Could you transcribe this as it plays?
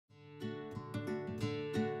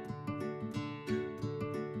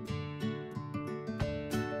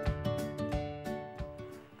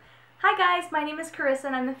Hi guys, my name is Carissa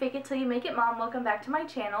and I'm the Fake It Till You Make It Mom. Welcome back to my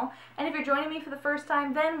channel. And if you're joining me for the first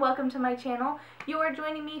time, then welcome to my channel. You are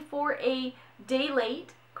joining me for a day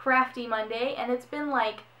late Crafty Monday, and it's been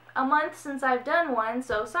like a month since I've done one,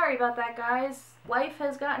 so sorry about that guys. Life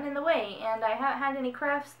has gotten in the way and I haven't had any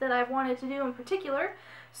crafts that I've wanted to do in particular.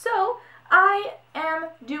 So I am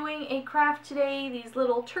doing a craft today, these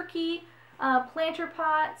little turkey planter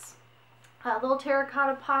pots, little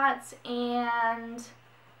terracotta pots, and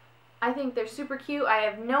I think they're super cute. I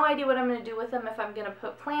have no idea what I'm going to do with them, if I'm going to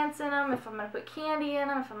put plants in them, if I'm going to put candy in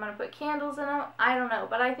them, if I'm going to put candles in them. I don't know,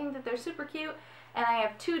 but I think that they're super cute, and I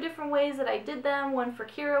have two different ways that I did them, one for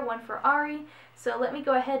Kira, one for Ari. So let me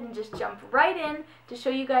go ahead and just jump right in to show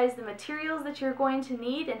you guys the materials that you're going to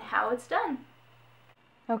need and how it's done.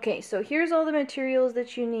 Okay, so here's all the materials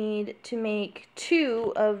that you need to make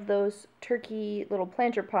two of those turkey little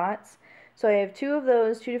planter pots. So I have two of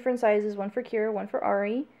those, two different sizes, one for Kira, one for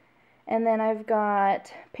Ari. And then I've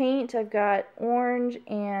got paint, I've got orange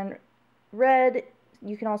and red.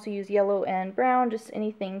 You can also use yellow and brown, just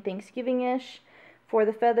anything Thanksgiving-ish for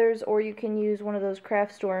the feathers, or you can use one of those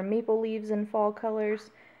craft store maple leaves in fall colors.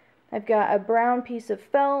 I've got a brown piece of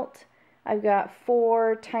felt. I've got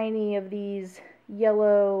 4 tiny of these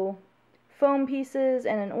yellow foam pieces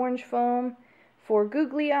and an orange foam, 4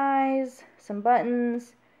 googly eyes, some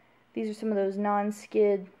buttons. These are some of those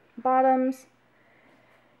non-skid bottoms.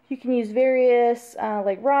 You can use various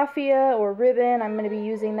like raffia or ribbon. I'm going to be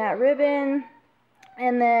using that ribbon.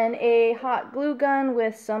 And then a hot glue gun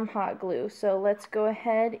with some hot glue. So let's go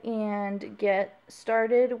ahead and get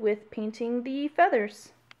started with painting the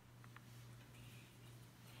feathers.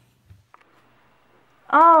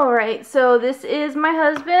 Alright, so this is my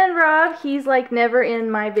husband, Rob. He's like never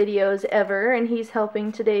in my videos ever, and he's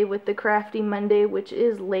helping today with the Crafty Monday, which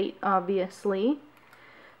is late, obviously.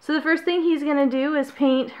 So the first thing he's going to do is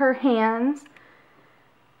paint her hands.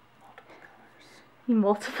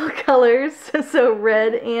 Multiple colors, so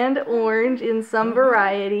red and orange in some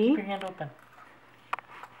variety. Keep your hand open.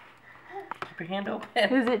 Keep your hand open.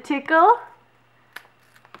 Does it tickle?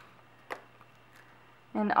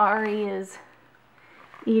 And Ari is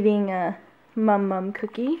eating a mum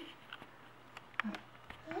cookie.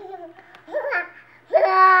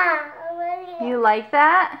 You like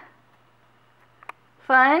that?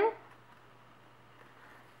 Fun?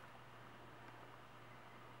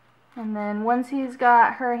 And then once he's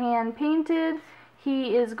got her hand painted,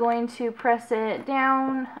 he is going to press it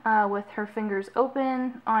down with her fingers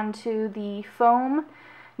open onto the foam.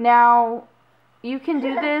 Now, you can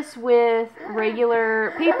do this with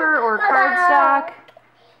regular paper or cardstock,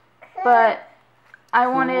 but I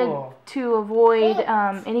wanted to avoid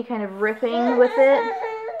any kind of ripping with it.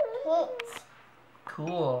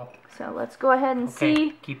 Cool. So let's go ahead and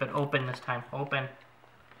see. Keep it open this time. Open.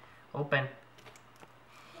 Open.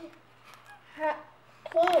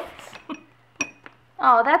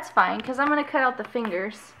 Oh, that's fine, because I'm going to cut out the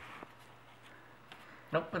fingers.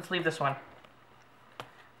 Nope, let's leave this one.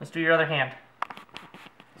 Let's do your other hand.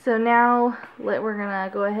 So now we're going to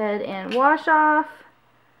go ahead and wash off.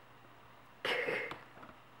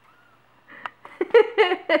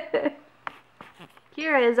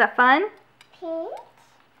 Kira, is that fun? Paint.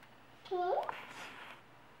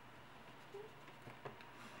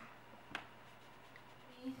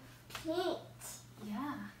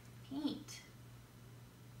 Yeah, paint.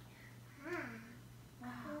 Wow.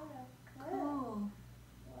 Cool.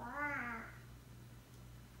 Wow.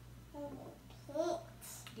 Paint.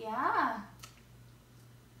 Yeah.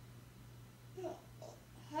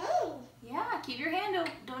 Hey. Yeah, keep your hand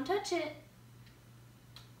open. Don't touch it.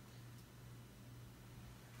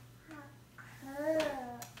 Cool.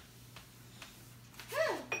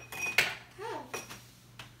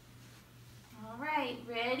 All right,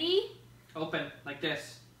 ready? Open, like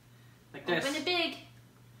this. Like this. Open it big.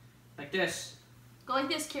 Like this. Go like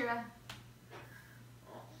this, Kira.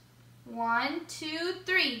 1, 2,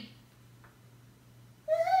 3.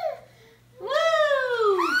 Woo!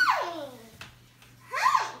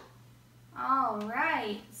 All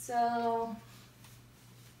right, so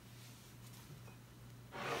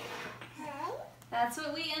that's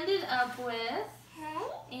what we ended up with,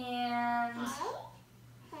 and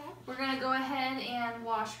we're going to go ahead and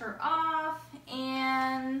wash her off,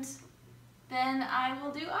 and then I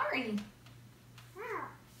will do Ari.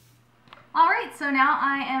 Alright, so now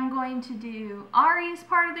I am going to do Ari's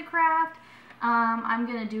part of the craft. I'm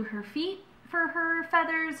going to do her feet for her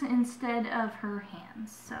feathers instead of her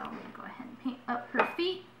hands. So I'm going to go ahead and paint up her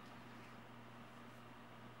feet.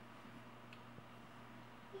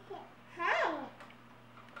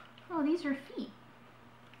 Oh, these are feet.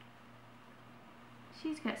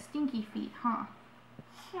 She's got stinky feet, huh?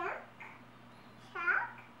 Chuck. Chuck.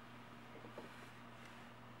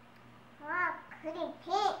 Wow, pretty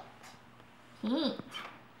pink. Pink.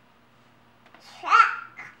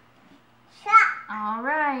 Chuck. Chuck. All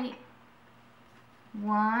right.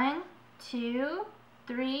 1, 2,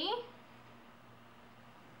 3.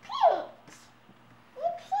 Pink. You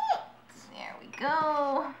pink. There we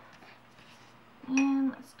go. And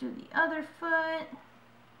let's do the other foot.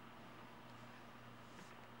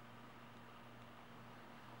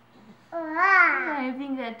 Wow. I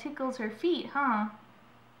think that tickles her feet, huh?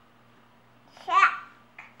 Chuck.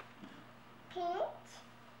 Pink.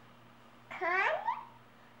 Con.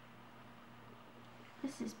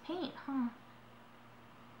 This is paint, huh?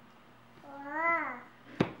 Wow.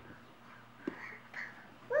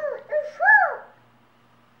 Ooh, ooh,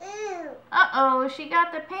 ooh. Ooh. Uh-oh, she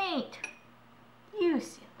got the paint. You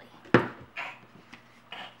silly.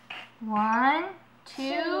 1,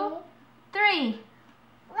 2, 3.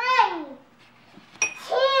 1, 2,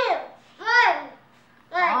 1.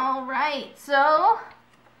 All right, so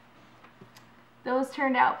those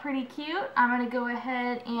turned out pretty cute. I'm going to go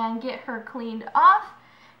ahead and get her cleaned off,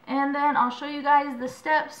 and then I'll show you guys the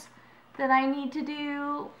steps that I need to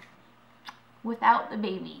do without the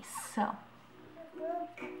babies. So,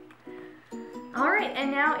 alright, and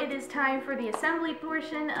now it is time for the assembly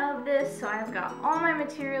portion of this. So I've got all my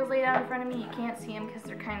materials laid out in front of me. You can't see them because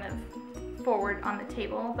they're kind of forward on the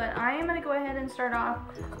table, but I am going to go ahead and start off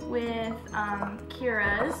with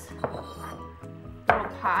Kira's little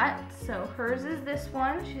pot. So hers is this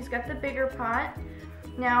one. She's got the bigger pot.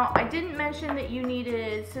 Now, I didn't mention that you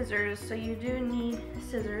needed scissors, so you do need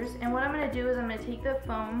scissors. And what I'm going to do is I'm going to take the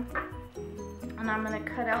foam and I'm going to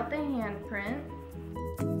cut out the handprint.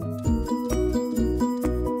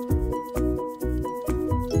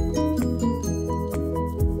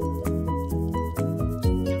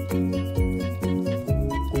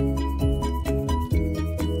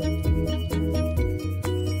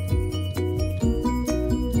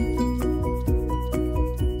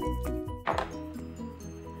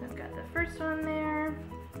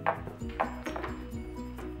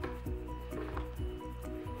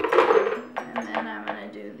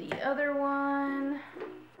 Other one.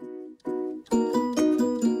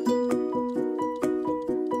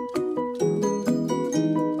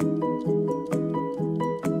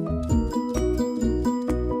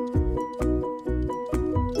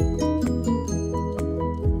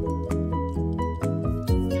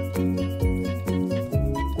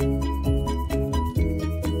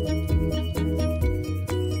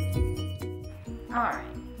 Alright,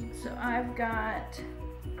 so I've got,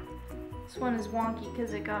 this one is wonky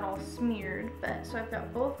because it got all smeared, but so I've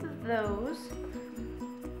got both of those,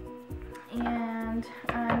 and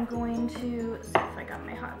I'm going to see if I got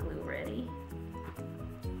my hot glue ready.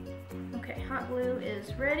 Okay, hot glue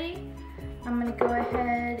is ready. I'm going to go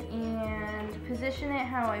ahead and position it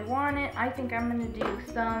how I want it. I think I'm going to do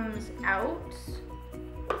thumbs out.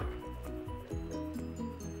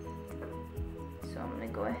 So I'm going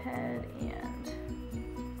to go ahead and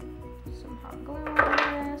some hot glue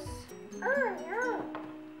on this. Oh no.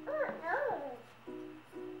 Oh no.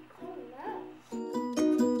 Oh no.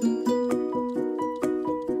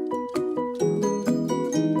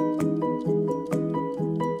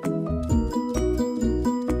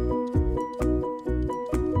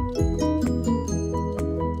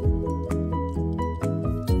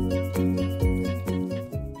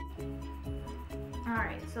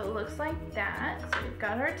 Alright, so it looks like that. So we've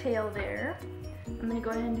got our tail there. I'm going to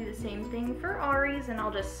go ahead and do the same thing for Ari's, and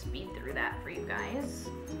I'll just speed through that for you guys.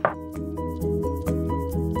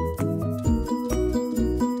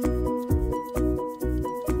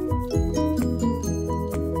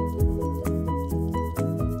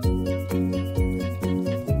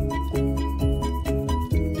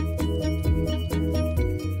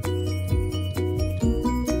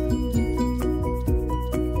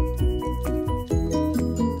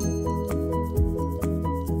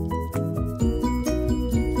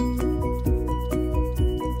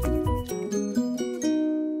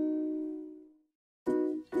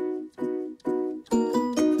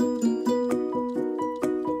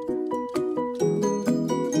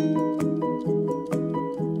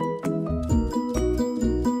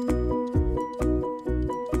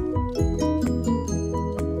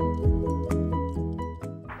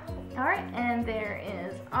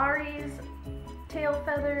 tail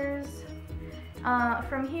feathers.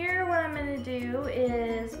 From here, what I'm going to do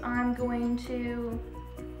is I'm going to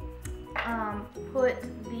put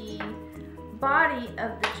the body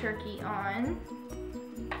of the turkey on.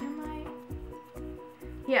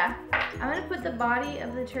 Yeah, I'm going to put the body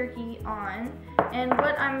of the turkey on, And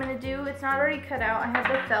what I'm going to do, it's not already cut out, I have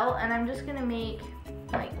the felt, and I'm just going to make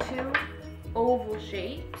like 2 oval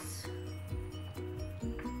shapes.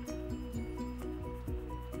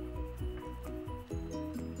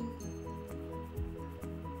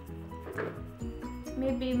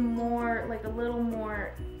 Maybe more, like a little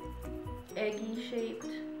more eggy shaped.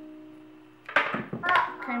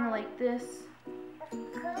 Kind of like this.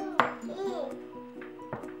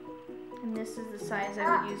 And this is the size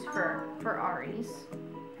I would use for Ari's.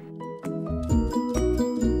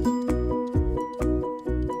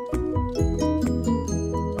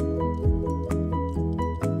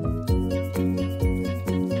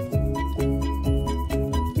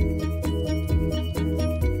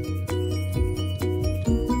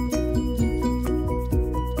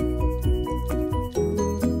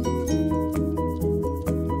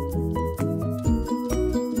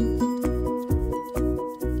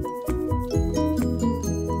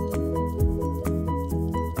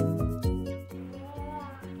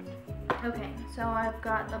 Okay, so I've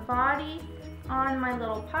got the body on my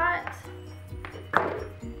little pot,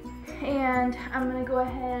 and I'm gonna go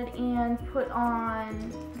ahead and put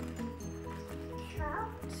on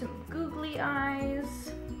some googly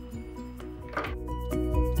eyes.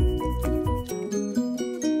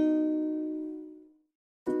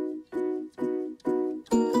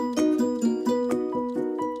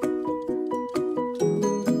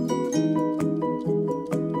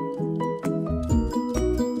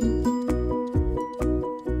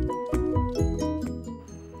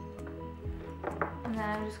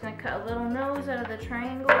 I'm just going to cut a little nose out of the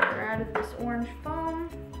triangle or out of this orange foam.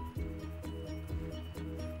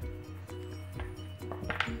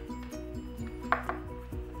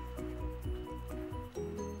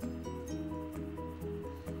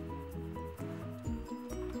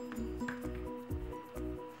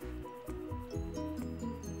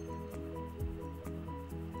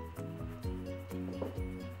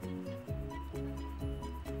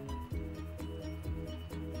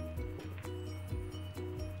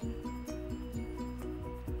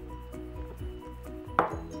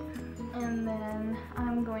 And then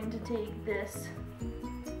I'm going to take this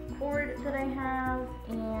cord that I have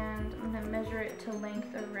and I'm going to measure it to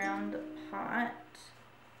length around the pot.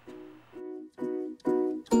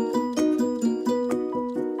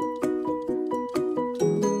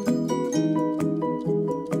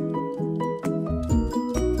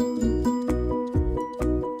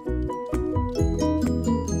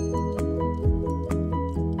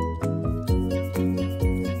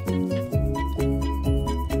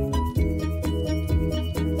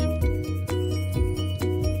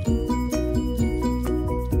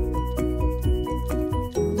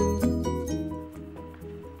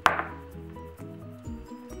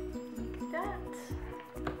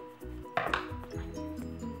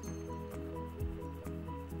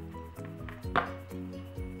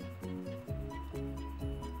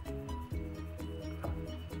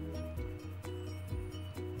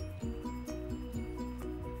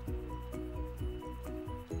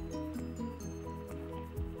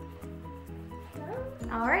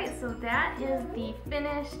 Alright, so that is the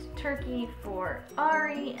finished turkey for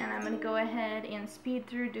Ari, and I'm going to go ahead and speed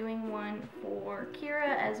through doing one for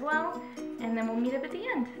Kira as well, and then we'll meet up at the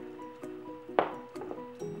end.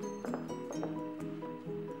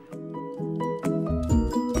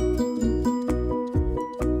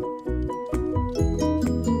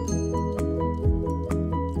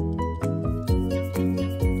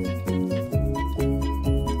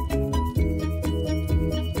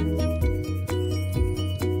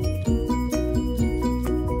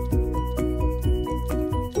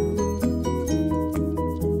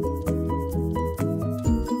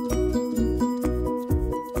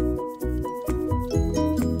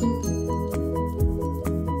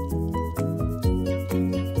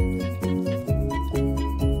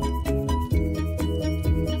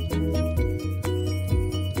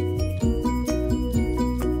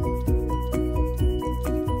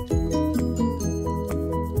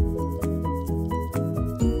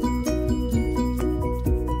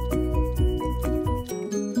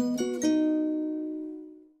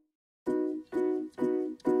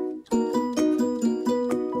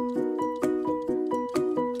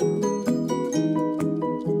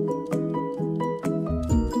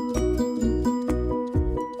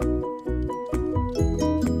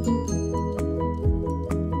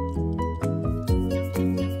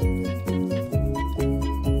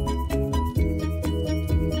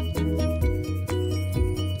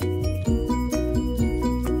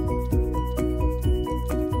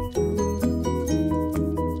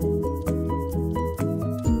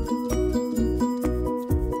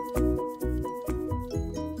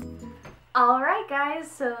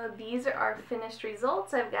 are finished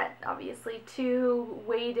results. I've got obviously two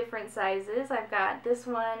way different sizes. I've got this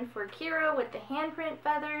one for Kira with the handprint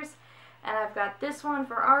feathers, and I've got this one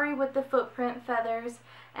for Ari with the footprint feathers,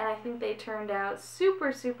 and I think they turned out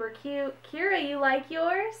super, super cute. Kira, you like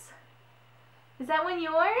yours? Is that one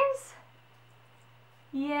yours?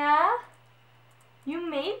 Yeah? You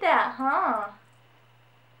made that, huh?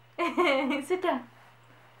 Sit down.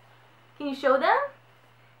 Can you show them?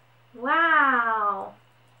 Wow.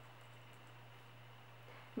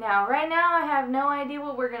 Now, right now I have no idea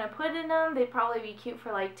what we're going to put in them. They'd probably be cute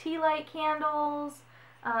for like tea light candles,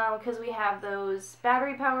 because we have those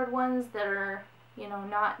battery powered ones that are, you know,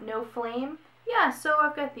 no flame. Yeah, so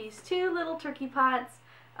I've got these two little turkey pots,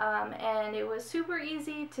 and it was super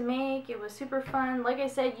easy to make. It was super fun. Like I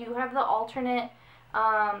said, you have the alternate.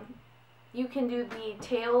 You can do the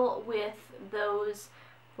tail with those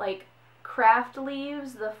like craft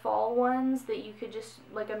leaves, the fall ones that you could just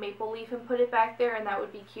like a maple leaf and put it back there, and that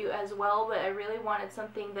would be cute as well. But I really wanted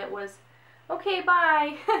something that was okay,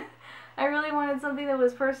 bye. I really wanted something that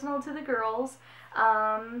was personal to the girls.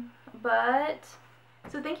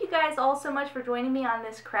 So thank you guys all so much for joining me on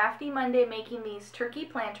this Crafty Monday making these turkey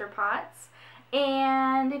planter pots.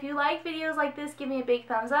 And if you like videos like this, give me a big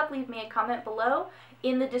thumbs up, leave me a comment below.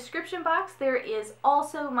 In the description box there is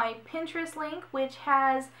also my Pinterest link, which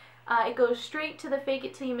has it goes straight to the Fake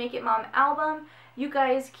It Till You Make It Mom album. You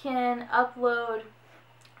guys can upload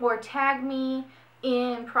or tag me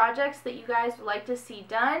in projects that you guys would like to see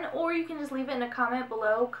done, or you can just leave it in a comment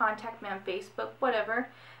below, contact me on Facebook, whatever.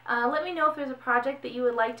 Let me know if there's a project that you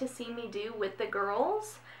would like to see me do with the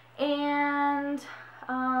girls. And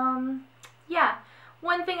yeah,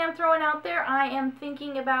 one thing I'm throwing out there, I am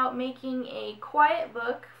thinking about making a quiet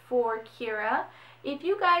book for Kira. If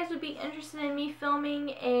you guys would be interested in me filming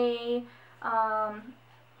a,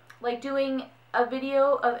 like doing a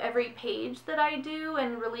video of every page that I do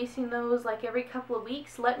and releasing those like every couple of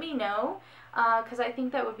weeks, let me know, because I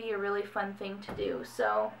think that would be a really fun thing to do.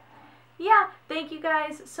 So yeah, thank you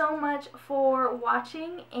guys so much for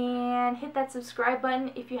watching, and hit that subscribe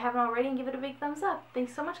button if you haven't already, and give it a big thumbs up.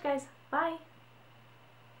 Thanks so much, guys. Bye.